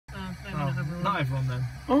Not everyone then.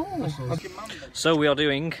 Oh. So we are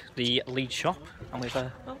doing the Leeds shop, and we've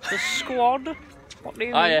the squad. What do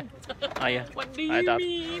you mean? Hiya. What do you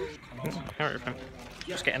mean?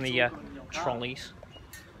 Just getting the trolleys.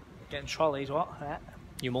 Getting trolleys, what?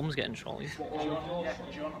 Your mum's getting trolleys. Yeah,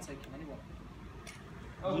 because you're not taking anyone.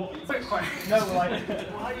 Oh, no, like,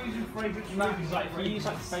 why are you using fragrance movies? Like, you use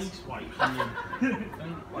like face wipes on your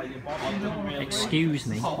body. Excuse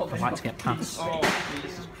me, I'd like to get past. Oh,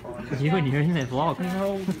 Jesus Christ. You're in the vlog.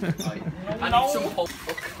 No. I need some whole.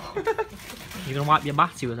 You're gonna wipe your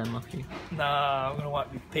batty with them, Matthew? Nah, I'm gonna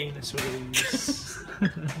wipe your penis with these.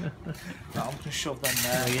 No, I'm gonna shove them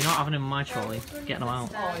there. No, you're not having them in my trolley. Getting them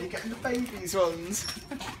out. Oh, you're getting the babies ones.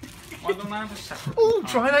 Why don't I have a separate? Oh,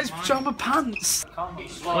 dry nice pajama pants.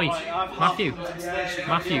 Oi, Matthew.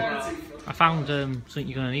 Matthew. I found something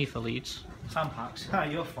you're gonna need for Leeds. Tampax. Ah,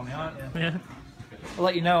 you're funny, aren't you? Yeah. I'll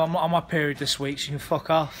let you know I'm not on my period this week, so you can fuck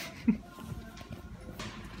off.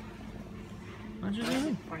 What you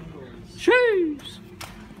doing? Shoes!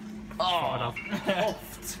 Oh,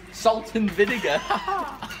 salt and vinegar.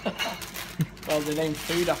 Well, they named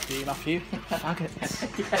food after you, Matthew. Faggots.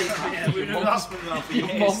 Yeah, we know that's been there for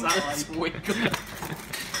years.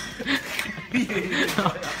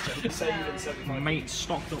 Mate,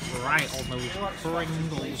 stocked up right on those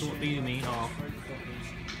Pringles. What do you mean? Oh.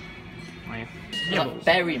 Yeah, Like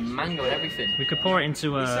berry and mango and everything. we could pour it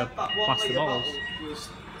into plastic bottles.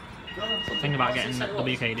 Think about getting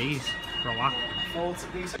WKDs for a laugh.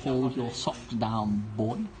 Hold your socks down,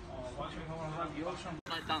 boy.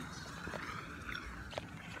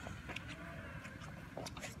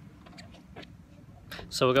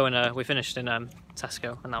 So we're going. We finished in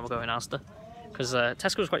Tesco, and now we're going Asda, because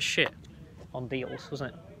Tesco was quite shit on deals,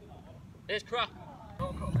 wasn't it? It's crap.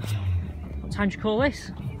 What time do you call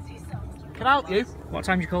this? Can I help you? What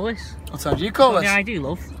time do you call this? What time do you call What us? the ID,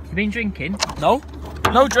 love? You been drinking? No.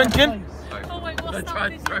 No drinking. Oh wait, what's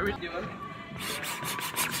that?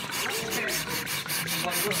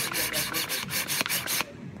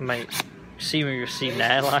 Mate, see me receiving the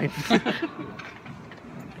airline.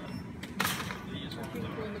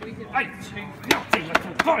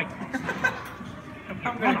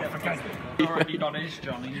 Already got his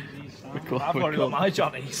Johnnies. I've already got my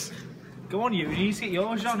Johnnies. Go on, you need to get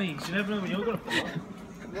your Johnnies. You never know when you're going to pull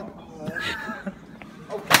up.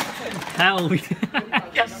 Hell,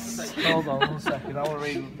 Yes! Hold on 1 second, I want to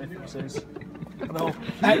read what the difference is. No,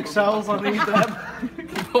 XLs, I need them.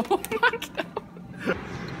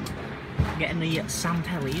 getting the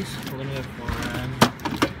Santellis. We're going to go for.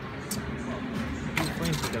 What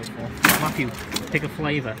flavour to go for? Matthew, pick a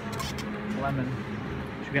flavour. Lemon.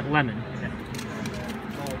 Should we get lemon? Yeah.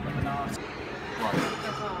 Oh, lemonade.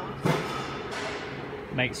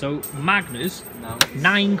 Mate, so Magnus, No.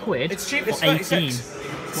 £9 It's cheap. for It's 18. 36.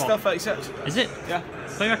 It's What? still 36. Is it? Yeah.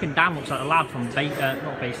 So you reckon Dan looks like a lad from not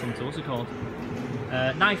Base Hunter, what's it called?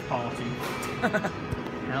 Knife Party.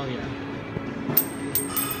 Hell yeah.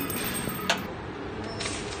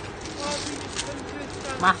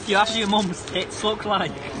 Matthew, that's your mum's tits look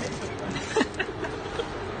like.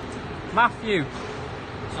 Matthew.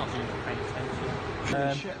 It's not doing paying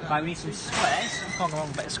attention. Right, we need some squares. Can't go wrong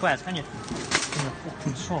with a bit of squares, can you? In the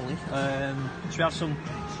fucking trolley. Should we have some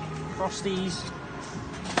Frosties?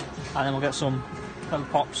 And then we'll get some Coke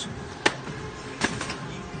Pops.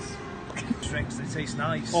 Drinks, they taste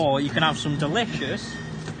nice. Or you can have some delicious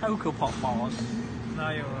Cocoa Pop bars. No,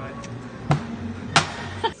 you're right.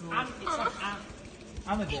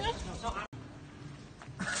 I'm a dick.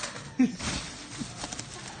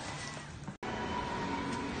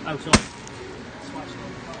 Oh, sorry.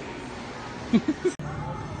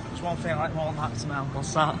 There's one thing I like more than that smell.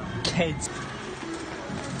 What's that? Kids.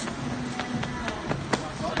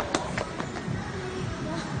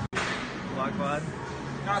 Like one.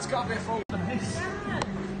 No, it's got to be a full than this.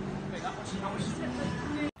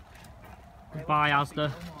 Goodbye,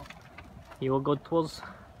 Asda. You were good to us.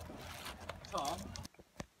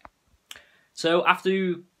 So after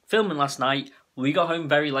filming last night, we got home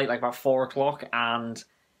very late, like about 4 o'clock, and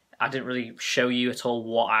I didn't really show you at all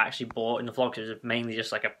what I actually bought in the vlog, because it was mainly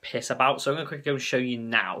just like a piss about, so I'm going to quickly go and show you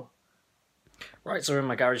now. Right, so we're in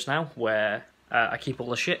my garage now, where I keep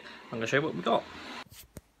all the shit. I'm going to show you what we got.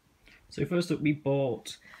 So first up, we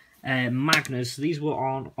bought Magnus. These were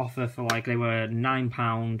on offer for like, they were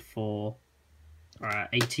 £9 for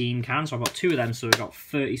 18 cans, so I got 2 of them, so we got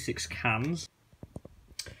 36 cans.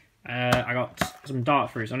 I got some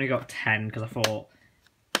dark fruits. I only got 10 because I thought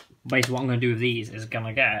basically what I'm going to do with these is going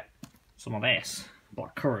to get some of this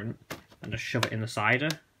black currant and just shove it in the cider,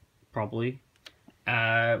 probably.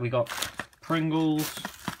 We got Pringles,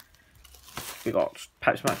 We got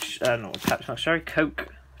Pepsi Max, no, Pepsi Max Cherry, Coke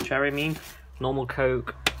Cherry, I mean, normal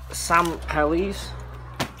Coke, Sam Pellies,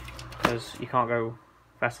 because you can't go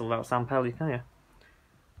festival without Sam Pellies, can you?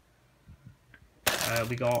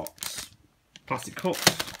 We got plastic cups,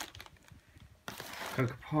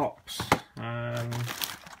 Coca Pops,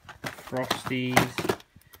 Frosties,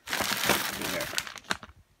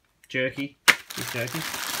 jerky, beef jerky,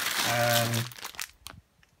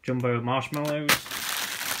 jumbo marshmallows,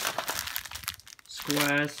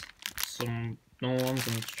 squares, some normal ones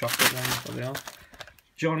and chocolate ones, there they are.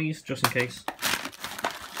 Johnny's, just in case.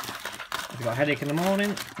 We got a headache in the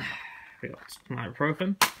morning. We got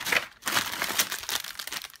ibuprofen.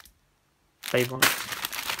 Baby wipes.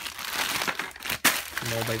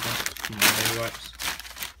 More baby wipes. More baby wipes.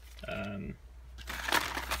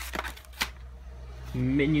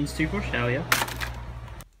 Minions toothbrush, hell yeah.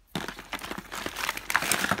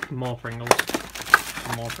 More Pringles.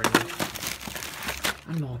 More Pringles.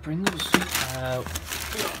 And more Pringles. We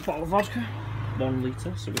got a bottle of vodka. 1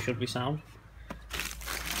 litre, so we should be sound.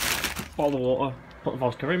 Bottle of water. Put the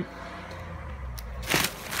vodka in.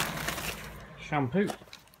 Shampoo.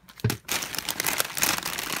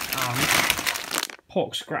 And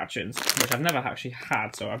pork scratchings, which I've never actually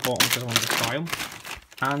had, so I bought them because I wanted to try them.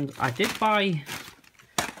 And I did buy...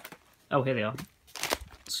 Oh, here they are.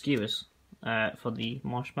 Skewers for the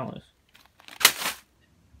marshmallows.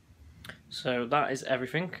 So that is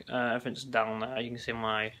everything. Everything's down there. You can see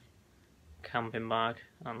my camping bag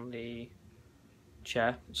and the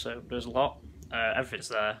chair. So there's a lot. Everything's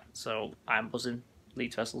there. So I'm buzzing.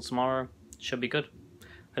 Leeds Festival tomorrow. Should be good.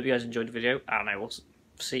 Hope you guys enjoyed the video, and I will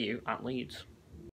see you at Leeds.